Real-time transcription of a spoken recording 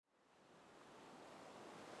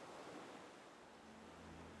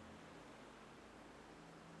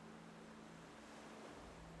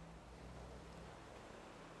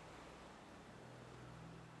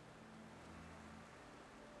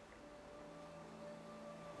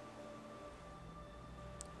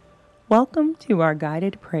Welcome to our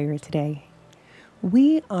guided prayer today.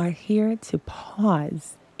 We are here to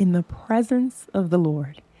pause in the presence of the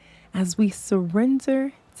Lord as we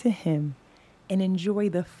surrender to Him and enjoy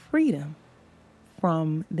the freedom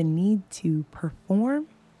from the need to perform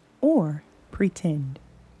or pretend.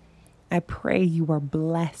 I pray you are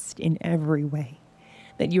blessed in every way,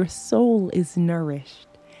 that your soul is nourished,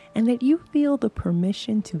 and that you feel the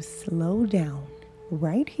permission to slow down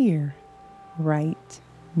right here, right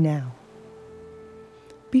now.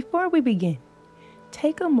 Before we begin,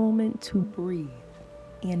 take a moment to breathe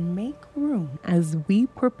and make room as we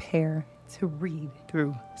prepare to read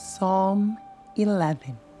through Psalm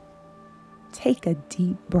 11. Take a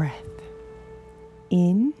deep breath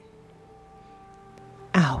in,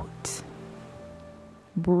 out.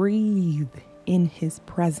 Breathe in His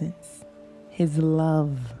presence, His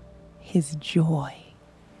love, His joy.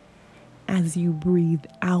 As you breathe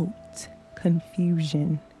out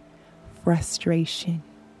confusion, frustration,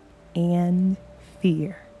 and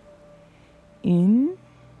fear. In,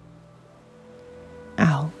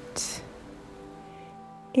 out.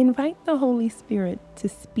 Invite the Holy Spirit to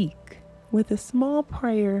speak with a small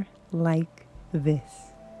prayer like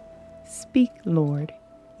this. Speak, Lord,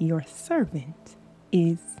 your servant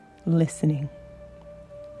is listening.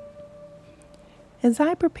 As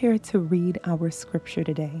I prepare to read our scripture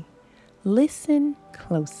today, listen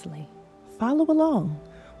closely, follow along,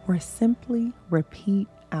 or simply repeat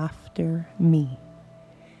after me.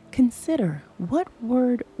 Consider what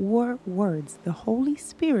word or words the Holy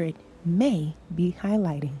Spirit may be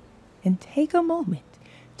highlighting, and take a moment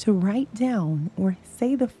to write down or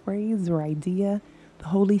say the phrase or idea the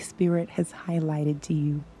Holy Spirit has highlighted to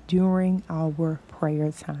you during our prayer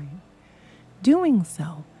time. Doing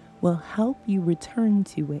so will help you return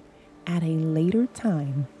to it at a later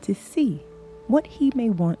time to see what He may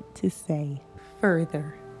want to say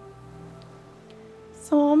further.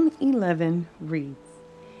 Psalm 11 reads,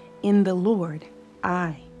 "In the Lord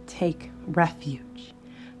I take refuge.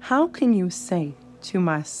 How can you say to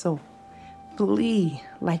my soul, flee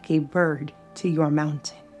like a bird to your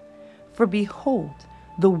mountain? For behold,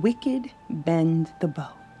 the wicked bend the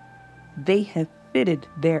bow. They have fitted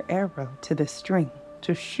their arrow to the string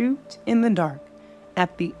to shoot in the dark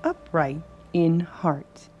at the upright in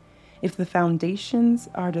heart. If the foundations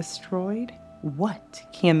are destroyed, what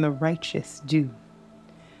can the righteous do?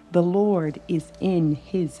 The Lord is in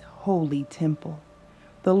His holy temple.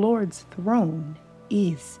 The Lord's throne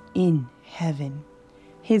is in heaven.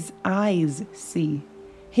 His eyes see,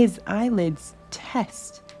 His eyelids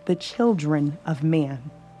test the children of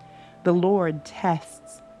man. The Lord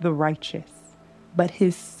tests the righteous, but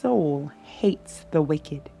His soul hates the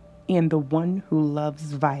wicked and the one who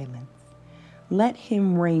loves violence. Let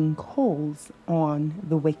Him rain coals on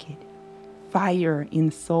the wicked. Fire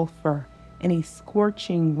and sulfur and a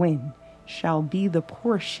scorching wind shall be the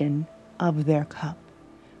portion of their cup.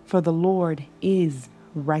 For the Lord is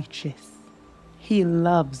righteous. He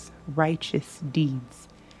loves righteous deeds.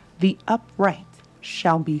 The upright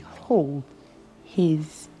shall behold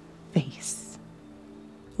His face."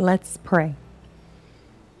 Let's pray.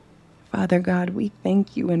 Father God, we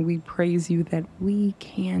thank you and we praise you that we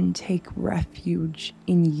can take refuge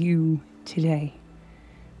in you today.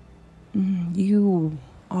 You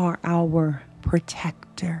are our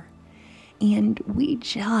protector. And we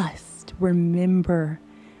just remember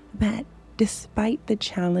that despite the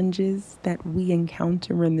challenges that we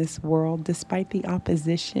encounter in this world, despite the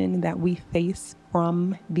opposition that we face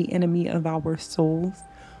from the enemy of our souls,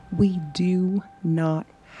 we do not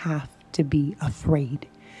have to be afraid,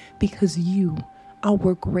 because you,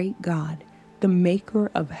 our great God, the maker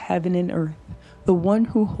of heaven and earth, the one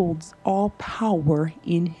who holds all power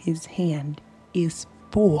in His hand, is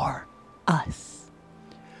for us.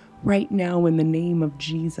 Right now, in the name of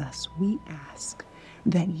Jesus, we ask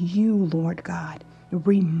that you, Lord God,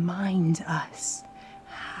 remind us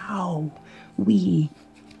how we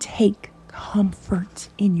take comfort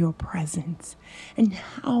in your presence and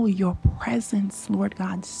how your presence, Lord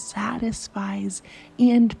God, satisfies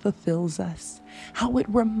and fulfills us, how it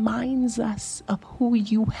reminds us of who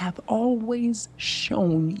you have always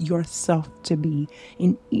shown yourself to be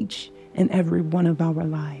in each and every one of our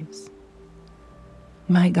lives.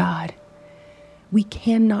 My God, we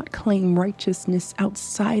cannot claim righteousness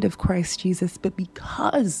outside of Christ Jesus, but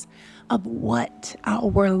because of what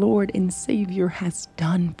our Lord and Savior has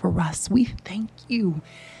done for us, we thank you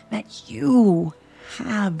that you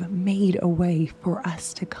have made a way for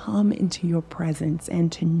us to come into your presence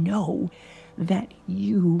and to know that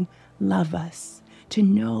you love us, to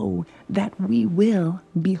know that we will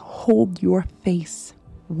behold your face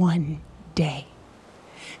one day.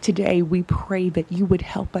 Today, we pray that you would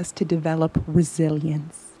help us to develop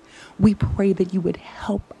resilience. We pray that you would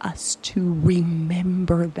help us to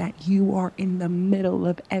remember that you are in the middle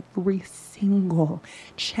of every single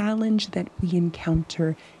challenge that we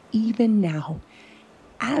encounter, even now,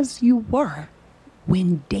 as you were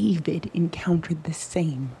when David encountered the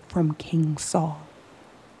same from King Saul.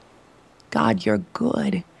 God, you're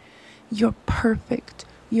good, you're perfect,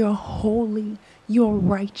 you're holy, you're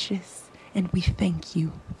righteous, and we thank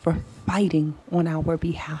you for fighting on our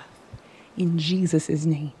behalf. In Jesus'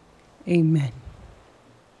 name, amen.